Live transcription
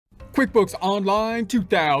QuickBooks Online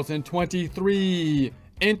 2023.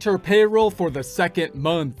 Enter payroll for the second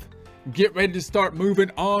month. Get ready to start moving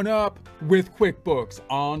on up with QuickBooks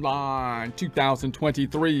Online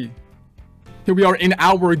 2023. Here we are in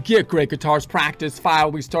our Get Great Guitars practice file.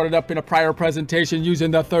 We started up in a prior presentation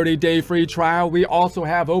using the 30-day free trial. We also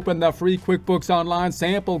have opened the free QuickBooks Online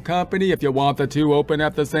sample company. If you want the two open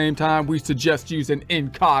at the same time, we suggest using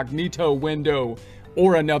incognito window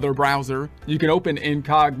or another browser. You can open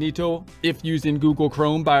incognito if using Google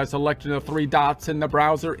Chrome by selecting the three dots in the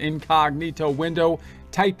browser incognito window,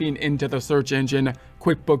 typing into the search engine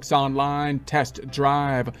QuickBooks Online Test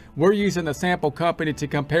Drive. We're using the sample company to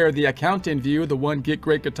compare the accounting view, the one Get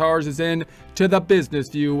Great Guitars is in, to the business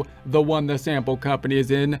view, the one the sample company is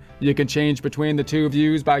in. You can change between the two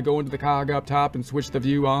views by going to the cog up top and switch the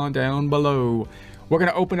view on down below. We're going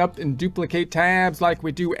to open up and duplicate tabs like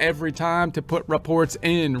we do every time to put reports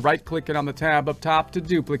in. Right-clicking on the tab up top to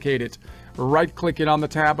duplicate it. Right-clicking on the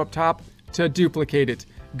tab up top to duplicate it.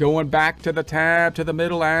 Going back to the tab to the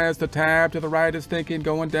middle as the tab to the right is thinking,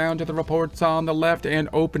 going down to the reports on the left and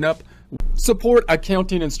open up. Support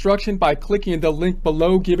accounting instruction by clicking the link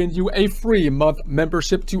below, giving you a free month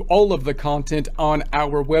membership to all of the content on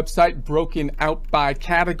our website, broken out by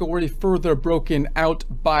category, further broken out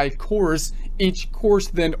by course. Each course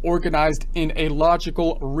then organized in a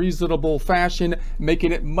logical, reasonable fashion,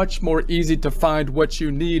 making it much more easy to find what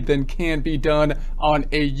you need than can be done on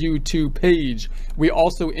a YouTube page. We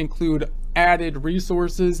also include added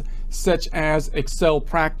resources such as Excel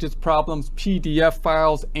practice problems, PDF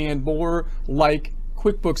files, and more, like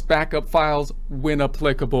QuickBooks backup files when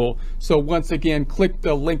applicable. So once again, click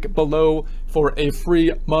the link below for a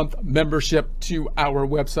free month membership to our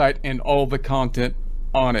website and all the content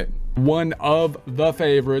on it. One of the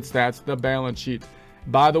favorites, that's the balance sheet.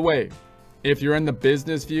 By the way, if you're in the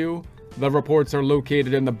business view, the reports are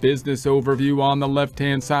located in the business overview on the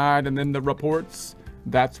left-hand side, and then the reports,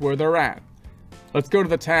 that's where they're at. Let's go to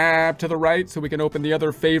the tab to the right so we can open the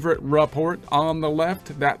other favorite report on the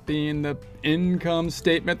left, that being the income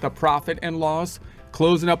statement, the profit and loss,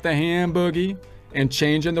 closing up the hand boogie and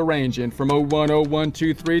changing the range in from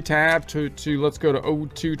 010123 tab to let's go to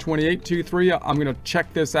 022823. I'm going to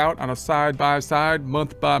check this out on a side-by-side,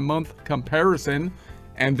 month-by-month comparison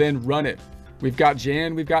and then run it. We've got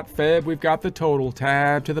Jan, we've got Feb, we've got the total.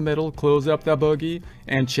 Tab to the middle, close up the boogie,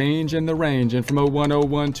 and change in the range. And from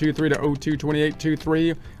 010123 to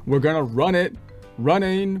 022823, we're gonna run it,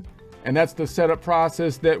 running. And that's the setup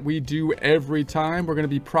process that we do every time. We're gonna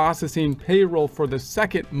be processing payroll for the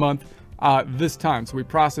second month this time. So we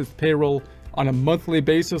process payroll on a monthly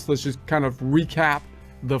basis. Let's just kind of recap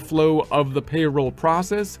the flow of the payroll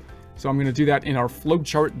process. So I'm gonna do that in our flow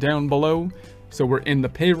chart down below. So we're in the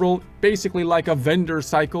payroll, basically like a vendor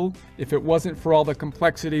cycle. If it wasn't for all the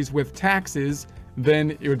complexities with taxes,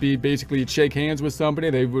 then it would be basically you'd shake hands with somebody,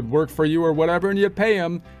 they would work for you or whatever, and you'd pay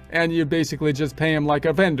them, and you basically just pay them like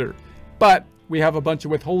a vendor. But we have a bunch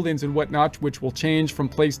of withholdings and whatnot, which will change from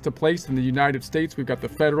place to place. In the United States, we've got the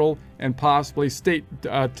federal and possibly state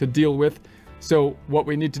to deal with. So what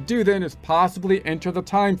we need to do then is possibly enter the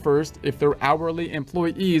time first if they're hourly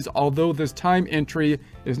employees, although this time entry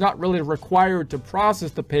is not really required to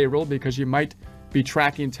process the payroll because you might be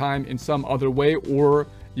tracking time in some other way, or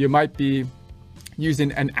you might be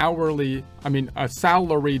using a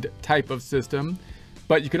salaried type of system.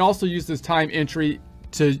 But you can also use this time entry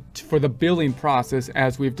for the billing process,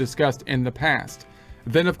 as we've discussed in the past.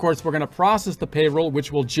 Then of course, we're going to process the payroll,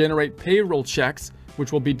 which will generate payroll checks,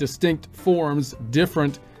 which will be distinct forms,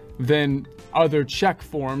 different than other check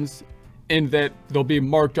forms, in that they'll be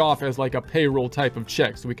marked off as like a payroll type of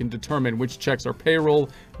check. So we can determine which checks are payroll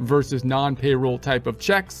versus non-payroll type of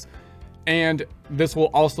checks. And this will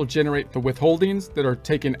also generate the withholdings that are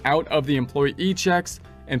taken out of the employee checks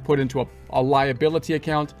and put into a liability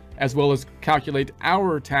account, as well as calculate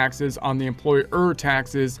our taxes on the employer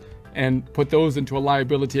taxes and put those into a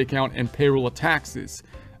liability account and payroll taxes.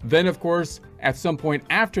 Then, of course, at some point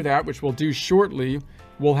after that, which we'll do shortly,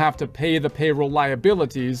 we'll have to pay the payroll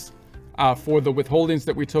liabilities for the withholdings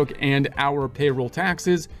that we took and our payroll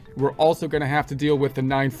taxes. We're also going to have to deal with the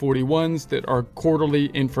 941s that are quarterly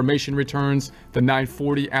information returns, the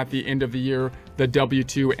 940 at the end of the year, the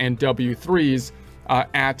W-2 and W-3s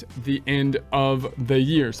at the end of the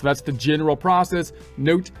year. So that's the general process.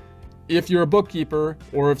 Note, if you're a bookkeeper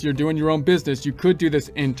or if you're doing your own business, you could do this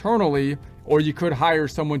internally, or you could hire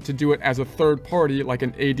someone to do it as a third party, like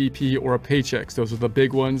an ADP or a Paychex. Those are the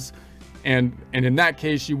big ones. And in that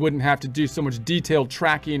case, you wouldn't have to do so much detailed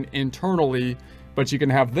tracking internally, but you can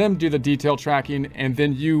have them do the detailed tracking, and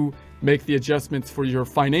then you make the adjustments for your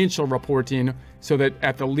financial reporting so that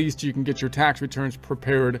at the least you can get your tax returns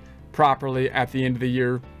prepared properly at the end of the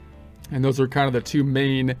year. And those are kind of the two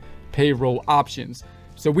main payroll options.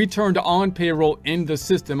 So we turned on payroll in the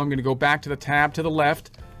system. I'm going to go back to the tab to the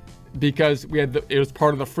left because it was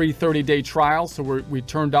part of the free 30-day trial. So we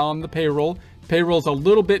turned on the payroll. Payroll's a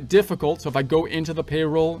little bit difficult. So if I go into the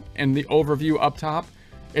payroll and the overview up top,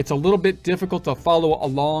 it's a little bit difficult to follow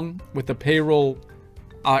along with the payroll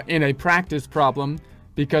in a practice problem,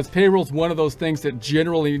 because payroll is one of those things that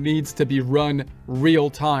generally needs to be run real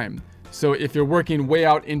time. So if you're working way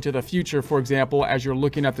out into the future, for example, as you're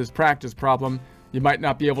looking at this practice problem, you might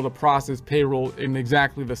not be able to process payroll in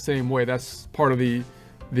exactly the same way. That's part of the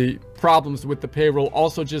problems with the payroll.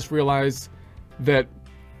 Also, just realize that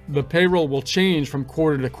the payroll will change from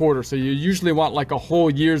quarter to quarter. So you usually want like a whole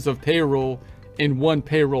year's of payroll in one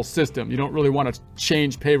payroll system. You don't really want to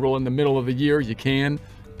change payroll in the middle of the year. You can,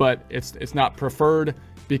 but it's not preferred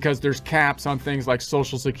because there's caps on things like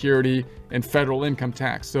Social Security and federal income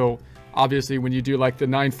tax. So obviously when you do like the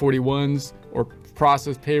 941s or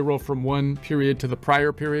process payroll from one period to the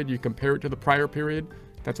prior period, you compare it to the prior period.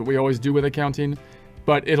 That's what we always do with accounting.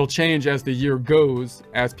 But it'll change as the year goes,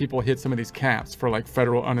 as people hit some of these caps for like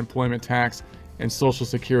federal unemployment tax and Social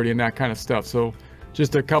Security and that kind of stuff. So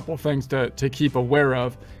just a couple things to keep aware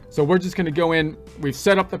of. So we're just going to go in. We've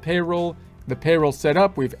set up the payroll set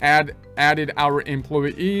up. We've added our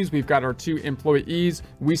employees. We've got our 2 employees.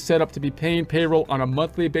 We set up to be paying payroll on a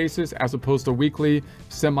monthly basis as opposed to weekly,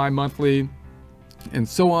 semi-monthly, and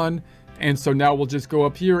so on. And so now we'll just go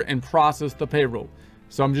up here and process the payroll.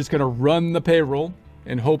 So I'm just going to run the payroll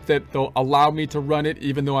and hope that they'll allow me to run it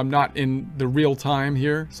even though I'm not in the real time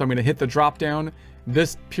here. So I'm going to hit the drop down.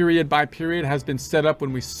 This period by period has been set up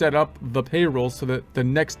when we set up the payroll, so that the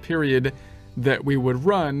next period that we would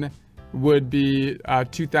run would be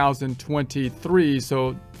 2023.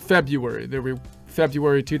 So February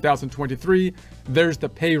 2023. There's the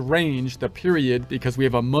pay range, the period, because we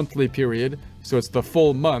have a monthly period. So it's the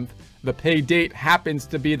full month. The pay date happens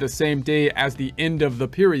to be the same day as the end of the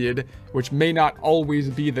period, which may not always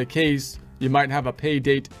be the case. You might have a pay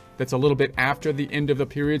date that's a little bit after the end of the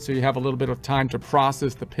period, so you have a little bit of time to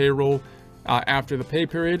process the payroll after the pay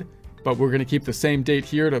period. But we're going to keep the same date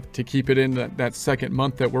here to keep it in that second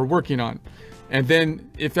month that we're working on. And then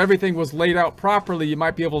if everything was laid out properly, you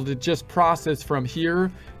might be able to just process from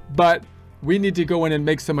here. But we need to go in and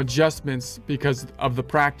make some adjustments because of the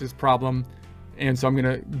practice problem. And so I'm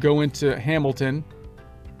going to go into Hamilton,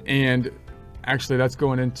 and actually that's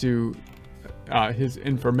going into his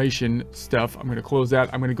information stuff. I'm going to close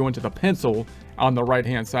that. I'm going to go into the pencil on the right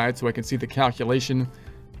hand side so I can see the calculation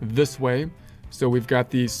this way. So we've got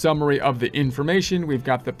the summary of the information. We've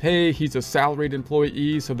got the pay. He's a salaried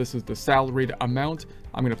employee, so this is the salaried amount.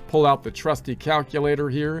 I'm going to pull out the trusty calculator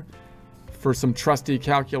here for some trusty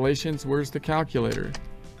calculations. Where's the calculator?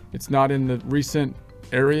 It's not in the recent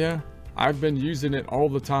area. I've been using it all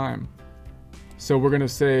the time. So we're going to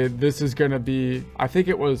say this is going to be, I think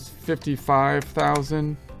it was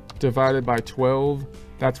 55,000 divided by 12.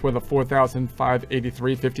 That's where the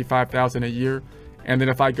 4,583, 55,000 a year. And then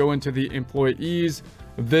if I go into the employees,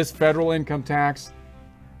 this federal income tax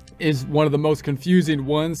is one of the most confusing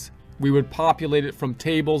ones. We would populate it from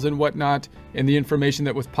tables and whatnot, and the information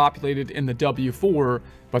that was populated in the W-4,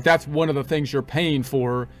 but that's one of the things you're paying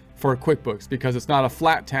for QuickBooks because it's not a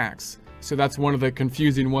flat tax. So that's one of the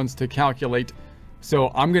confusing ones to calculate.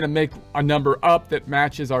 So I'm going to make a number up that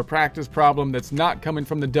matches our practice problem that's not coming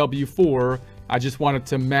from the W-4. I just wanted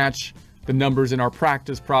to match the numbers in our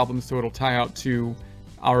practice problem so it'll tie out to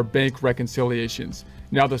our bank reconciliations.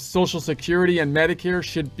 Now the Social Security and Medicare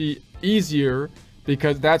should be easier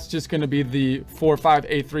because that's just going to be the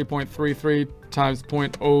 4583.33 times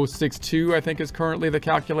 0.062, I think is currently the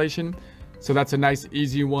calculation. So that's a nice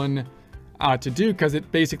easy one to do because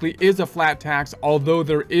it basically is a flat tax, although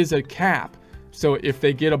there is a cap. So if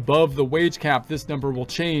they get above the wage cap, this number will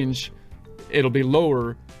change. It'll be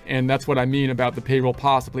lower. And that's what I mean about the payroll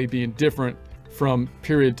possibly being different from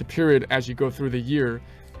period to period as you go through the year.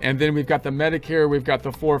 And then we've got the Medicare. We've got the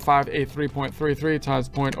 4583.33 times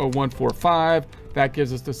 0.0145. That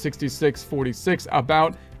gives us the 6646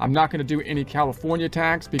 about. I'm not going to do any California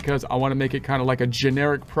tax because I want to make it kind of like a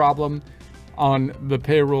generic problem on the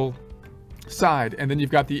payroll side. And then you've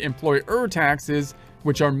got the employer taxes,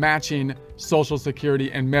 which are matching Social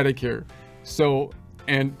Security and Medicare. So,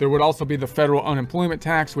 and there would also be the federal unemployment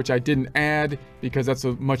tax, which I didn't add because that's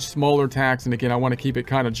a much smaller tax. And again, I want to keep it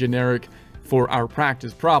kind of generic for our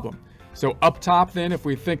practice problem. So up top then, if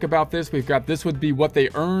we think about this, we've got this would be what they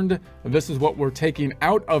earned. This is what we're taking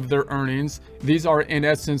out of their earnings. These are in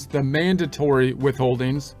essence the mandatory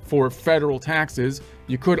withholdings for federal taxes.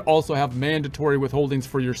 You could also have mandatory withholdings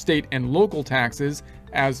for your state and local taxes,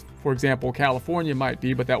 as for example, California might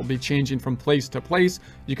be, but that will be changing from place to place.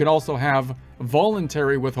 You could also have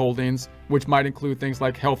voluntary withholdings, which might include things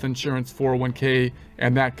like health insurance, 401k,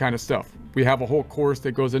 and that kind of stuff. We have a whole course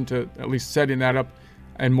that goes into at least setting that up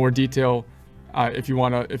in more detail. If you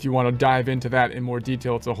wanna dive into that in more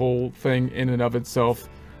detail, it's a whole thing in and of itself.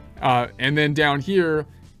 And then down here,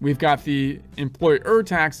 we've got the employer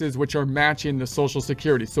taxes, which are matching the Social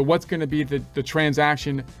Security. So what's going to be the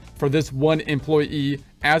transaction for this one employee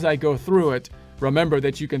as I go through it? Remember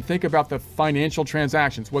that you can think about the financial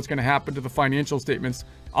transactions, what's going to happen to the financial statements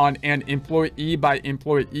on an employee by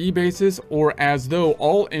employee basis, or as though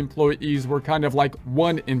all employees were kind of like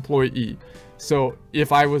one employee. So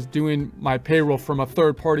if I was doing my payroll from a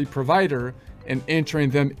third-party provider and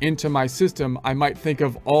entering them into my system, I might think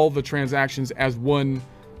of all the transactions as one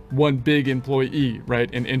big employee, right?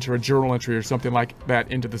 And enter a journal entry or something like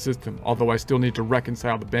that into the system. Although I still need to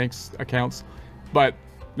reconcile the bank's accounts, but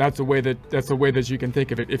that's the way that you can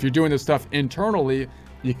think of it. If you're doing this stuff internally,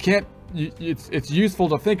 you can't. It's useful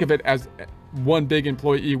to think of it as one big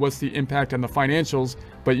employee. What's the impact on the financials?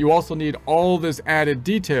 But you also need all this added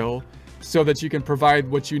detail so that you can provide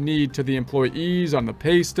what you need to the employees on the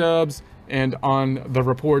pay stubs and on the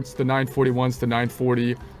reports, the 941s, the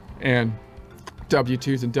 940, and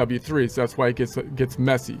W2s and W3s. That's why it gets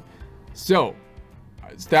messy. So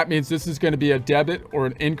that means this is going to be a debit or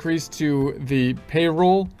an increase to the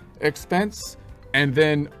payroll expense, and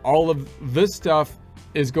then all of this stuff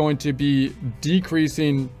is going to be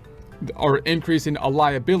decreasing or increasing a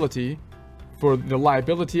liability for the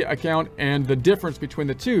liability account, and the difference between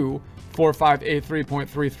the two,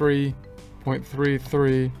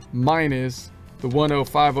 4583.33 minus the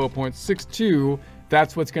 1050.62,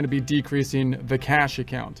 that's what's going to be decreasing the cash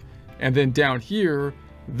account. And then down here,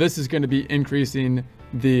 this is going to be increasing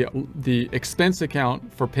the expense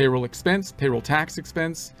account for payroll expense, payroll tax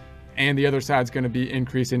expense, and the other side is going to be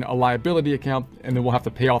increasing a liability account, and then we'll have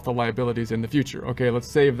to pay off the liabilities in the future. Okay, let's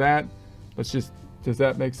save that. Does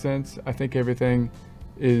that make sense? I think everything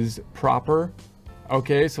is proper.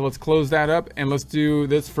 Okay, so let's close that up and let's do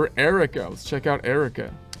this for Erica. Let's check out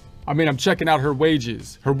Erica. I'm checking out her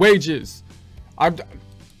wages.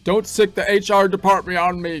 Don't sick the HR department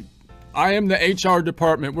on me. I am the HR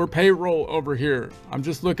department. We're payroll over here. I'm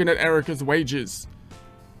just looking at Erica's wages.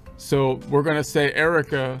 So we're gonna say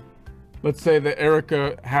Erica, let's say that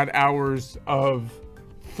Erica had hours of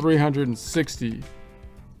 360.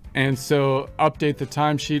 And so update the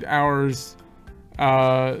timesheet hours.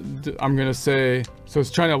 I'm gonna say, so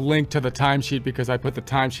it's trying to link to the timesheet because I put the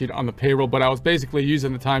timesheet on the payroll, but I was basically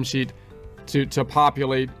using the timesheet to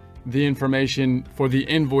populate the information for the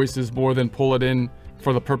invoices more than pull it in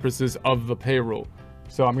for the purposes of the payroll.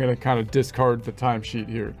 So I'm gonna kind of discard the timesheet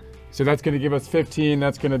here. So that's gonna give us 15.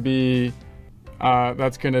 That's gonna be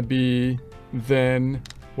then,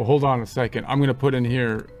 well, hold on a second. I'm gonna put in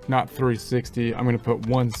here, not 360, I'm gonna put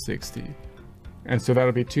 160. And so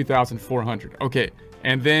that'll be 2,400. Okay,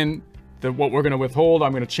 and then what we're gonna withhold,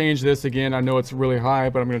 I'm gonna change this again. I know it's really high,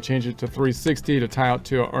 but I'm gonna change it to 360 to tie out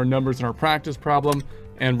to our numbers in our practice problem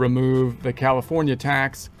and remove the California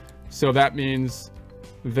tax. So that means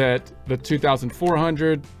that the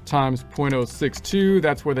 2,400 times 0.062,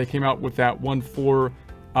 that's where they came out with that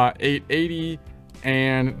 14880,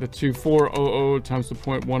 and the 2,400 times the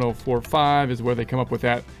 0.1045 is where they come up with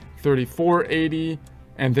that 3,480.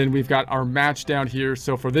 And then we've got our match down here.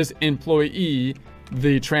 So for this employee,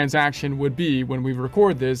 the transaction would be, when we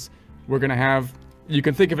record this, we're gonna have, you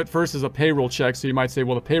can think of it first as a payroll check. So you might say,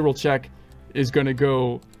 well, the payroll check is gonna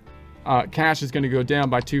go, cash is gonna go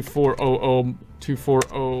down by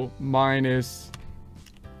 240 minus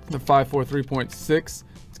the 543.6.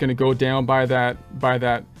 It's gonna go down by that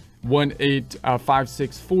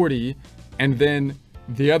 185640, and then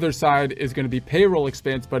the other side is going to be payroll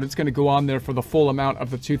expense, but it's going to go on there for the full amount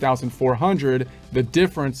of the 2,400. The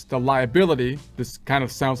difference, the liability, this kind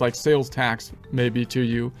of sounds like sales tax maybe to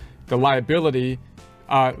you. The liability,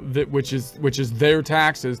 which is their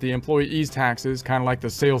taxes, the employee's taxes, kind of like the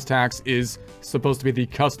sales tax is supposed to be the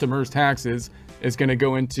customer's taxes, is going to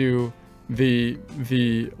go into the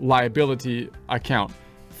liability account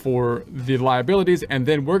for the liabilities, and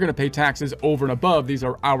then we're going to pay taxes over and above. These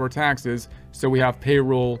are our taxes. So we have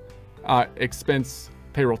payroll expense,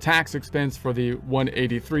 payroll tax expense for the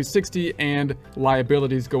 183.60, and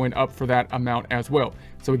liabilities going up for that amount as well.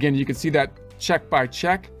 So again, you can see that check by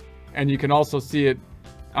check, and you can also see it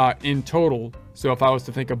in total. So if I was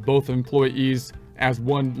to think of both employees as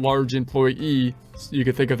one large employee, you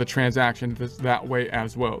could think of the transaction that way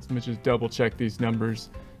as well. So let me just double check these numbers.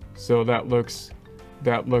 So that looks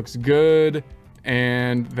good,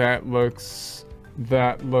 and that looks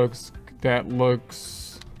good,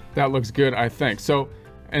 I think. So,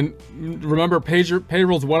 and remember,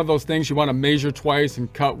 payroll is one of those things you want to measure twice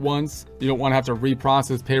and cut once. You don't want to have to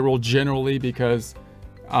reprocess payroll generally, because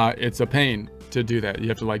it's a pain to do that. You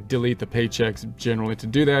have to like delete the paychecks generally to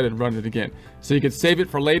do that and run it again. So you could save it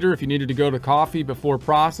for later if you needed to go to coffee before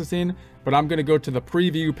processing, but I'm going to go to the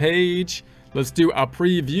preview page. Let's do a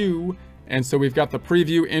preview. And so we've got the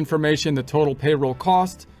preview information, the total payroll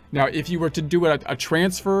cost. Now, if you were to do a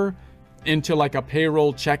transfer into like a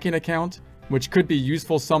payroll checking account, which could be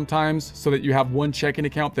useful sometimes so that you have one checking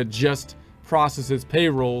account that just processes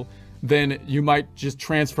payroll, then you might just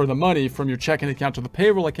transfer the money from your checking account to the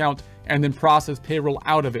payroll account and then process payroll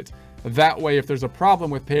out of it. That way, if there's a problem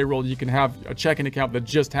with payroll, you can have a checking account that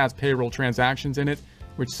just has payroll transactions in it,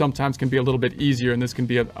 which sometimes can be a little bit easier. And this can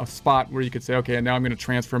be a spot where you could say, okay, now I'm going to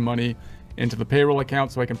transfer money into the payroll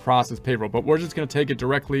account so I can process payroll. But we're just going to take it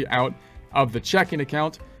directly out of the checking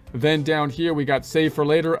account. Then down here, we got save for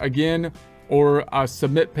later again, or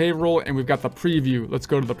submit payroll, and we've got the preview. Let's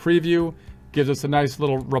go to the preview. Gives us a nice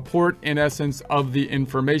little report, in essence, of the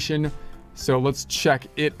information. So let's check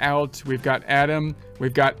it out. We've got Adam,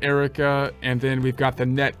 we've got Erica, and then we've got the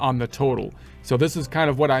net on the total. So this is kind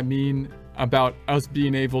of what I mean about us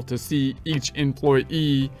being able to see each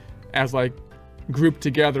employee as like grouped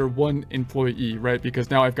together one employee, right? Because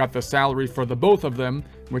now I've got the salary for the both of them,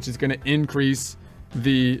 which is going to increase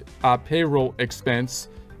the payroll expense.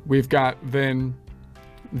 We've got then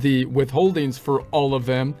the withholdings for all of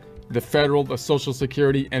them, the federal, the Social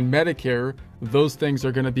Security, and Medicare. Those things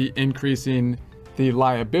are going to be increasing the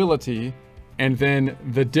liability. And then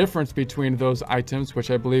the difference between those items, which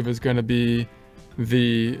I believe is going to be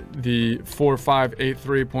the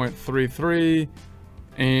 4583.33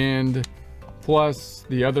 and plus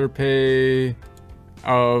the other pay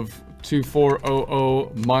of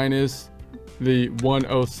 2400 minus the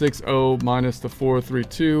 1060 minus the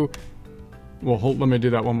 432. Well, let me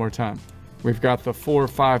do that one more time. We've got the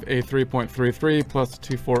 4583.33 plus the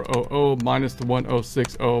 2400 minus the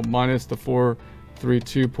 1060 minus the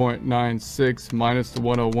 432.96 minus the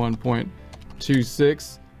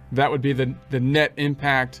 101.26. That would be the net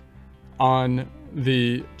impact on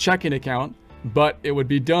the checking account, but it would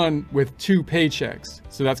be done with two paychecks.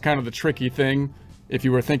 So that's kind of the tricky thing. If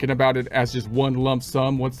you were thinking about it as just one lump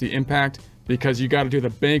sum, what's the impact? Because you got to do the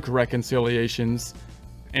bank reconciliations,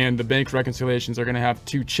 and the bank reconciliations are going to have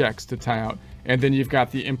two checks to tie out. And then you've got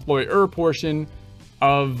the employer portion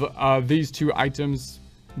of these two items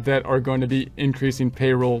that are going to be increasing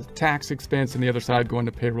payroll tax expense, and the other side going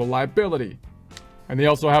to payroll liability. And they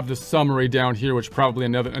also have the summary down here, which probably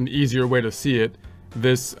an easier way to see it.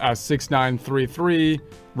 This 6933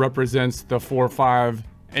 represents the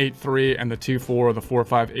 4583 and the 24, the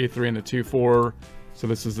 4583 and the 24. So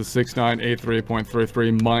this is the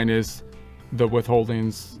 6983.33 minus the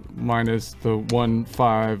withholdings minus the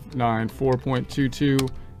 1594.22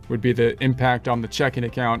 would be the impact on the checking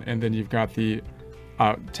account. And then you've got the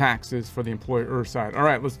taxes for the employer side. All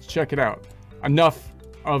right, let's check it out. Enough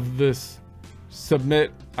of this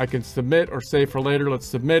submit. I can submit or save for later. Let's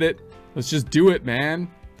submit it. Let's just do it, man.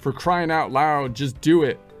 For crying out loud, just do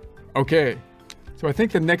it. Okay. So I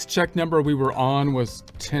think the next check number we were on was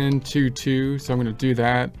 1022. So I'm going to do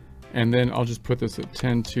that. And then I'll just put this at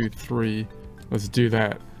 1023. Let's do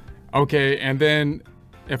that. Okay. And then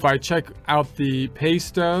if I check out the pay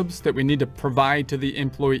stubs that we need to provide to the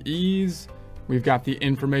employees, we've got the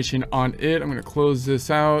information on it. I'm going to close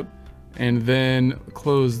this out and then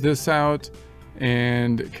close this out.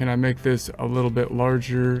 And can I make this a little bit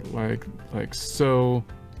larger, like so?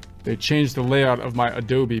 They changed the layout of my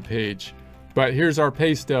Adobe page. But here's our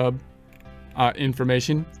pay stub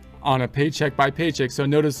information on a paycheck by paycheck. So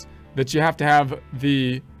notice that you have to have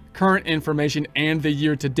the current information and the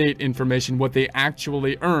year-to-date information, what they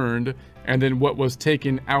actually earned, and then what was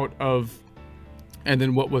taken out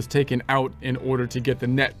in order to get the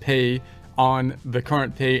net pay on the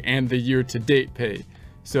current pay and the year-to-date pay.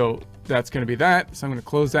 So that's going to be that. So I'm going to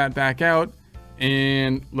close that back out,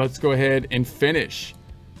 and let's go ahead and finish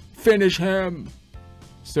him.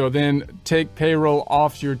 So then take payroll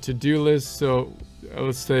off your to-do list. So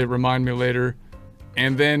let's say remind me later.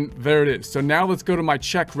 And then there it is. So now let's go to my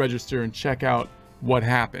check register and check out what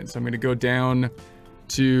happens. I'm going to go down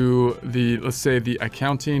to the, let's say the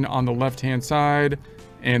accounting on the left-hand side.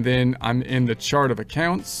 And then I'm in the chart of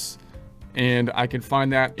accounts. And I can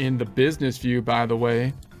find that in the business view, by the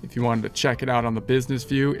way. If you wanted to check it out on the business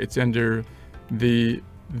view, it's under the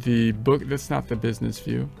book. That's not the business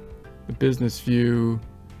view. The business view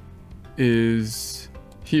is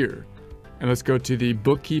here. And let's go to the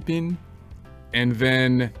bookkeeping and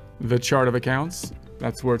then the chart of accounts.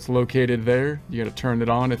 That's where it's located there. You got to turn it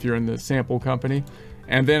on if you're in the sample company.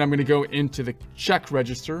 And then I'm going to go into the check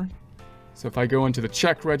register. So if I go into the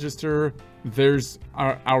check register, there's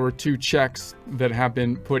our 2 checks that have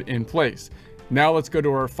been put in place. Now let's go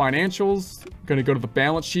to our financials. I'm going to go to the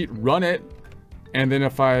balance sheet, run it. And then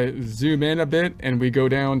if I zoom in a bit and we go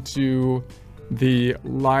down to the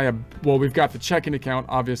well, we've got the checking account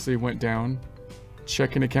obviously went down.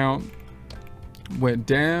 Checking account went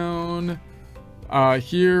down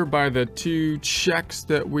here by the 2 checks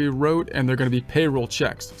that we wrote, and they're going to be payroll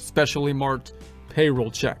checks, specially marked payroll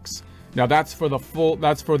checks. Now that's for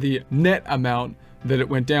the net amount that it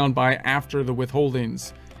went down by after the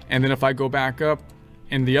withholdings. And then if I go back up,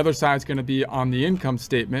 and the other side is going to be on the income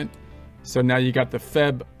statement. So now you got the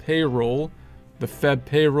Feb payroll,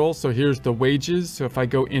 So here's the wages. So if I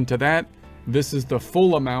go into that, this is the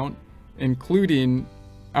full amount, including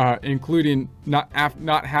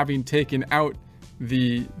not having taken out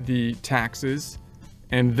the taxes.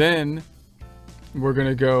 And then we're going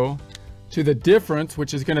to go to the difference,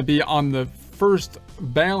 which is going to be on the first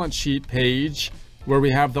balance sheet page where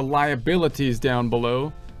we have the liabilities down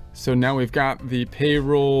below. So now we've got the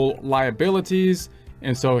payroll liabilities.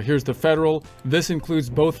 And so here's the federal. This includes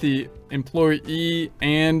both the employee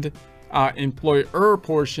and employer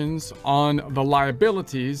portions on the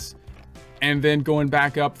liabilities. And then going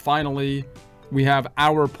back up, finally, we have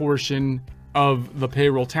our portion of the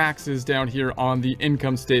payroll taxes down here on the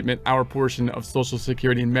income statement, our portion of Social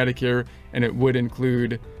Security and Medicare, and it would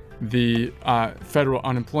include the federal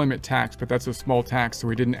unemployment tax, but that's a small tax, so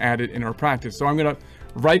we didn't add it in our practice. So I'm going to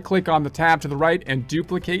right click on the tab to the right and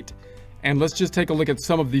duplicate. And let's just take a look at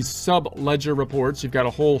some of these sub-ledger reports. You've got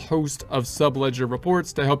a whole host of sub-ledger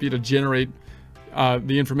reports to help you to generate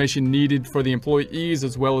the information needed for the employees,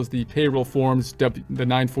 as well as the payroll forms, the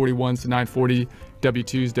 941s to 940,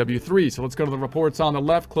 W2s, W3s. So let's go to the reports on the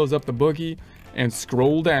left, close up the boogie, and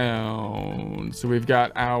scroll down. So we've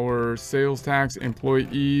got our sales tax,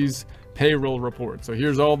 employees, payroll report. So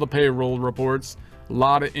here's all the payroll reports, a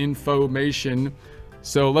lot of information.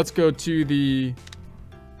 So let's go to the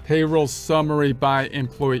payroll summary by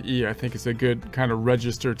employee. I think it's a good kind of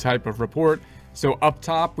register type of report. So up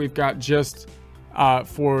top, we've got just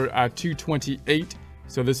for 228.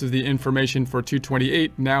 So this is the information for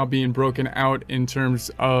 228 now being broken out in terms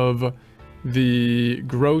of the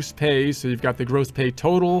gross pay. So you've got the gross pay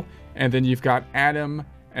total, and then you've got Adam,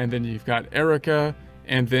 and then you've got Erica,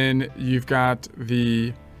 and then you've got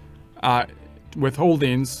the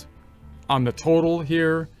withholdings on the total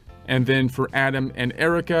here. And then for Adam and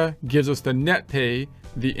Erica gives us the net pay,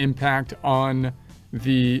 the impact on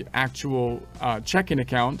the actual checking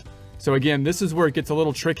account. So again, this is where it gets a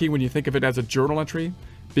little tricky when you think of it as a journal entry,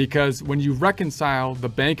 because when you reconcile the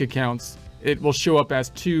bank accounts, it will show up as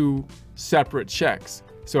 2 separate checks.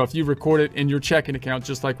 So if you record it in your checking account,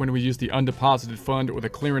 just like when we use the undeposited fund or the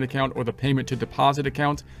clearing account or the payment to deposit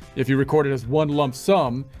account, if you record it as one lump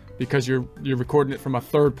sum, because you're recording it from a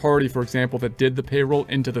third party, for example, that did the payroll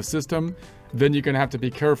into the system, then you're going to have to be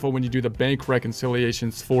careful when you do the bank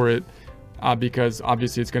reconciliations for it, because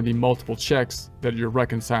obviously it's going to be multiple checks that you're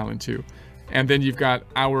reconciling to. And then you've got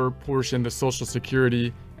our portion, the Social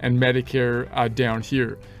Security and Medicare down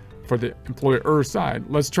here for the employer side.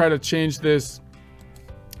 Let's try to change this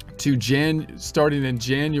to starting in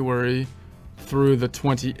January through the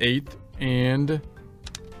 28th and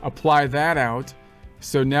apply that out.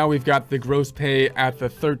 So now we've got the gross pay at the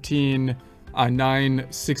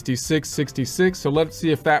 13,966.66. So let's see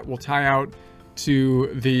if that will tie out to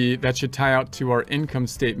that should tie out to our income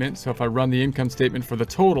statement. So if I run the income statement for the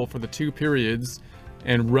total for the 2 periods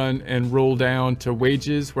and roll down to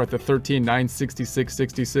wages, we're at the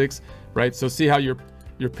 13,966.66, right? So see how your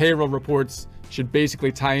payroll reports should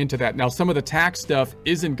basically tie into that. Now, some of the tax stuff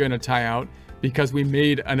isn't going to tie out because we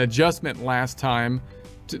made an adjustment last time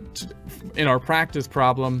in our practice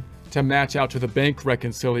problem to match out to the bank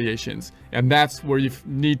reconciliations. And that's where you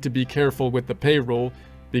need to be careful with the payroll,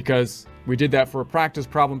 because we did that for practice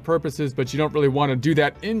problem purposes, but you don't really want to do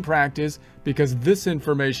that in practice, because this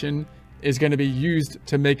information is going to be used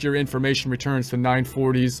to make your information returns, the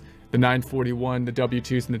 940s, the 941, the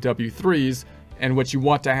W2s, and the W3s. And what you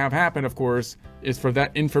want to have happen, of course, is for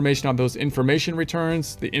that information on those information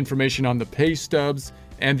returns, the information on the pay stubs,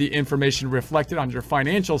 and the information reflected on your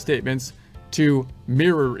financial statements to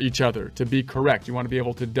mirror each other, to be correct. You want to be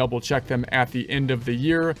able to double check them at the end of the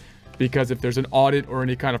year, because if there's an audit or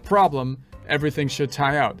any kind of problem, everything should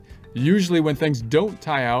tie out. Usually when things don't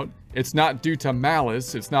tie out, it's not due to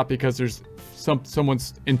malice. It's not because there's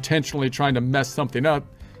someone's intentionally trying to mess something up.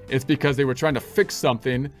 It's because they were trying to fix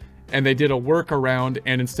something and they did a workaround,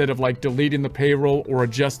 and instead of like deleting the payroll or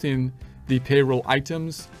adjusting the payroll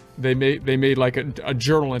items, they made like a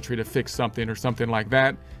journal entry to fix something or something like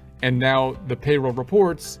that. And now the payroll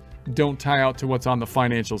reports don't tie out to what's on the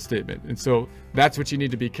financial statement. And so that's what you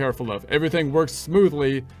need to be careful of. Everything works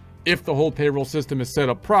smoothly if the whole payroll system is set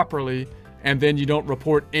up properly, and then you don't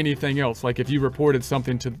report anything else. Like if you reported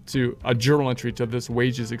something to a journal entry to this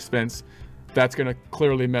wages expense, that's going to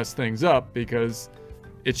clearly mess things up, because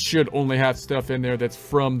it should only have stuff in there that's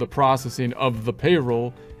from the processing of the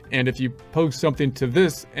payroll. And if you post something to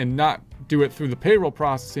this and not do it through the payroll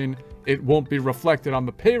processing, it won't be reflected on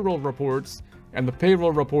the payroll reports, and the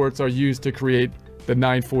payroll reports are used to create the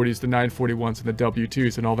 940s, the 941s, and the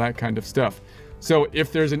W-2s and all that kind of stuff. So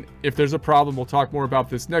if there's a problem, we'll talk more about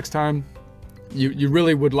this next time. You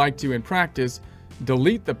really would like to, in practice,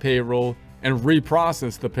 delete the payroll and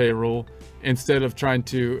reprocess the payroll instead of trying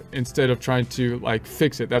to like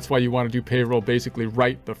fix it. That's why you want to do payroll basically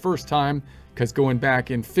right the first time, because going back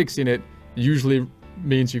and fixing it usually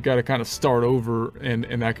means you've got to kind of start over, and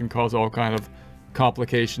that can cause all kind of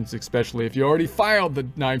complications, especially if you already filed the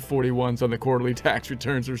 941s on the quarterly tax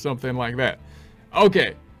returns or something like that.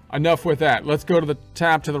 Okay, enough with that. Let's go to the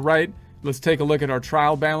tab to the right. Let's take a look at our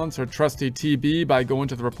trial balance, our trusty TB, by going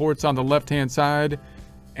to the reports on the left-hand side.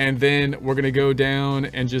 And then we're going to go down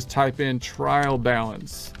and just type in trial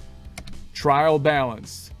balance. Trial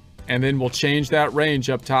balance. And then we'll change that range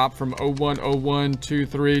up top from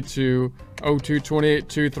 010123 to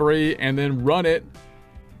 022823, and then run it.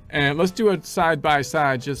 And let's do it side by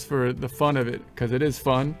side just for the fun of it, because it is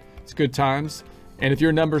fun. It's good times. And if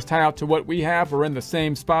your numbers tie out to what we have, we're in the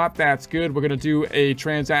same spot, that's good. We're going to do a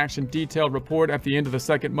transaction detailed report at the end of the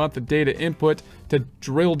second month of data input to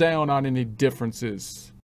drill down on any differences.